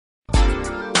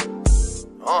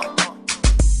Look,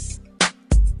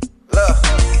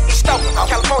 East Oakland,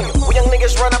 California, where young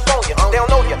niggas run up on you. They don't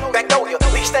know you, backdoor you,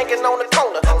 leave stinking on the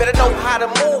corner. Better know how to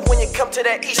move when you come to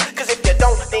that east, cause if you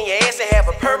don't, then your ass will have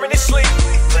a permanent sleep.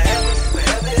 Forever,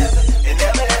 forever, ever, and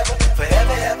never ever,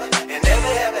 forever, ever, and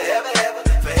never ever, ever, ever,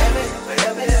 forever,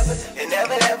 forever, ever, and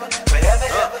never ever, forever,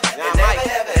 ever, and never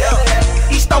ever, ever, ever.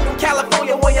 East Oakland,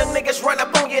 California, where young niggas run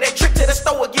up on you. That trip to the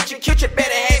store get you cute, you better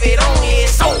have it on you.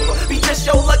 It's over, be just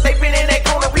your luck, they been in that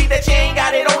corner, read that you ain't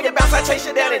got it on you. Bounce, I chase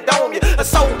you down and dome you. A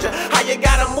soldier, how you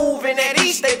gotta move in that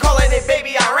east? They calling it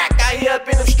baby Iraq. I hear up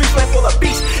in them streets, land full of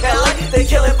beasts. LA, they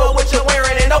killing for what you're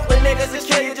wearing. And Oakland niggas is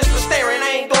kill you just for staring.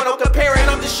 I ain't doing no comparing,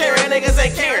 I'm just sharing. Niggas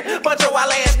ain't caring. Bunch of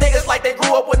wild ass niggas like they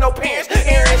grew up with no parents.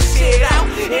 Airing shit out,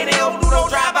 and they don't do no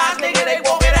drive-bys, nigga. They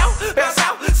walk it out, bounce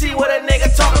out, see what a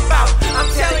nigga talk about. I'm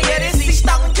telling you, this East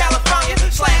Oakland, California.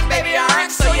 Slash baby Iraq,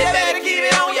 so you better keep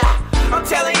it on ya. I'm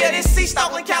telling you, this East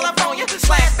Oakland, California.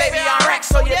 Slash baby Iraq,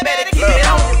 so you better keep it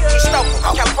on ya. East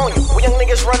Oakland, California, where young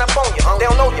niggas run up on you. They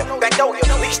don't know you, backdoor you,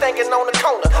 leave stinking on the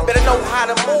corner. Better know how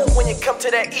to move when you come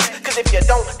to that east, cause if you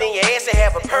don't, then your ass will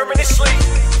have a permanent sleep.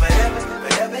 Forever,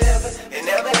 forever, ever, and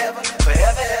never ever,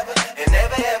 forever, ever, and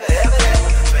never ever, ever,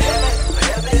 ever, forever,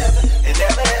 forever, ever, and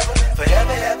never ever,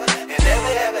 forever, ever, and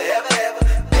never ever, ever, ever,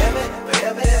 forever,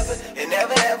 forever, ever, and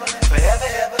never ever, forever,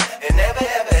 ever, and never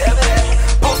ever, ever, ever.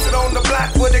 Posted on the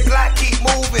block where the Glock keep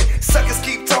moving. Suckers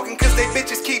keep talking cause they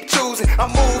bitches keep choosing.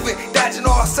 I'm moving, dodging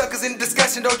all suckers in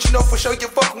discussion. Don't you know for sure you're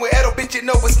fucking with Eddo, bitch, you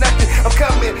know it's nothing. I'm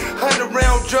coming, 100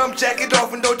 round drum jacket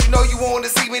off. And don't you know you wanna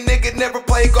see me, nigga? Never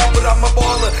play golf, but I'm a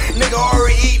baller. Nigga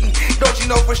already eating. Don't you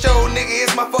know for sure, nigga,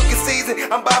 it's my fucking season.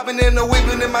 I'm bobbing and a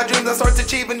weaving in my dreams, I start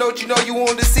achieving. Don't you know you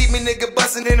wanna see me, nigga,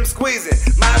 busting and I'm squeezing.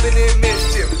 Mobbing in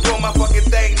mischief, doing my fucking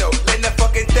thing, though. Letting that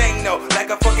fucking thing know, like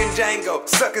a fucking Django.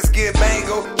 Suckers get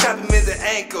mango, chop them in the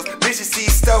ankles. Bitches see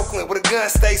Stokeland with a gun,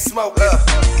 stay smoking.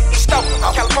 East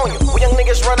Oakland, California, where young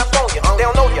niggas run up on you. They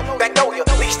don't know you, backdoor you,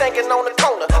 leave stinking on the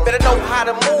corner. Better know how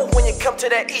to move when you come to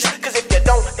that east, cause if you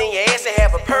don't, then your ass will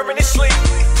have a permanent sleep.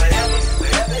 Forever,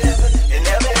 forever, ever, and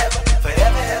never ever,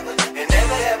 forever, ever, and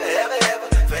never ever, ever, ever,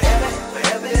 forever,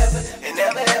 forever, ever, and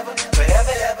never ever,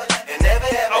 forever, ever, and never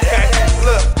ever. Okay,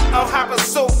 look, I'm hopping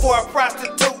so for a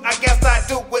prostitute. I guess I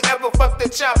do whatever fuck the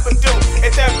chopper do.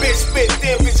 If that bitch spit,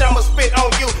 then bitch I'ma spit on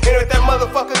you. And if that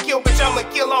motherfucker kill, bitch I'ma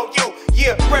kill on you.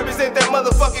 Yeah, represent that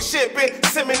motherfucking shit, bitch.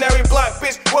 Seminary block,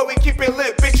 bitch, where we keep it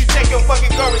lit. Bitch, you check your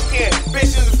fucking garbage can.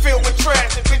 Bitch, is filled with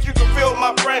trash. And bitch, you can feel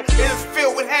my brain. It is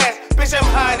filled with hash. Bitch, I'm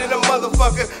high than a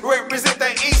motherfucker. Represent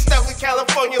that East Oakland,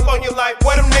 California, on your life.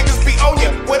 Where them niggas be on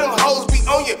ya? Where them hoes be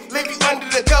on ya? Leave you under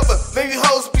the cover. Leave you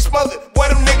hoes be smothered.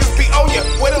 Where them niggas be on ya?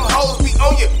 Where them hoes be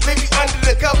on ya? Leave you under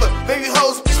the cover. Leave you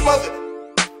hoes be smothered.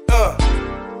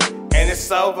 And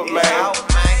it's over, man.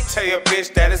 Tell your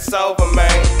bitch that it's over, man.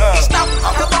 East Oakland,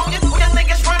 California, where young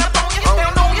niggas run up on you. They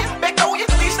don't know you, backdoor you,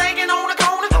 leave stinking on the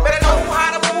corner. Better know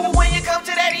how to move when you come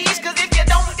to that east, cause if you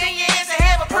don't, then your ass will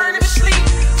have a permanent sleep.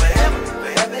 Forever,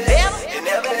 forever, ever, and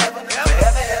never ever,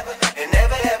 forever, ever, and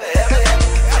never ever, ever, ever,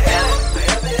 forever,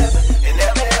 forever, ever, and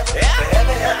never ever,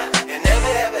 forever, ever, and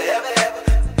never ever, ever, ever.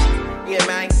 Yeah,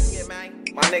 man.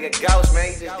 My nigga Ghost,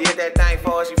 man, he just did that thing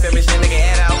for us. You feel me? Shit, nigga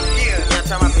Eddo. Yeah. You know what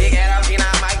I'm talking about? Big Eddo,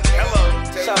 DniMike. Hello.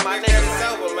 So my nigga It's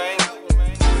over, man.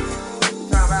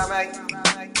 Talking about, man.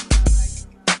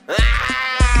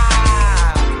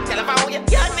 California,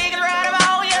 young niggas right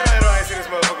about you. I ain't seen this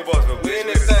motherfucker boss, but we in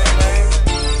this thing, man.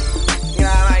 You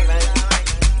know what I mean, man?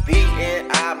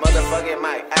 DNI motherfucking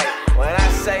Mike. Hey, when I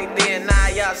say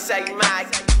DNI, y'all say Mike.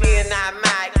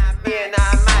 DniMike,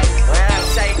 DniMike. When I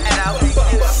say Eddo,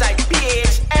 say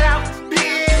bitch, Eddo,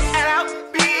 bitch, Eddo,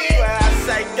 bitch. When I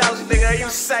say ghost, nigga, you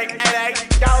say Eddo,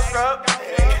 ghost, bro.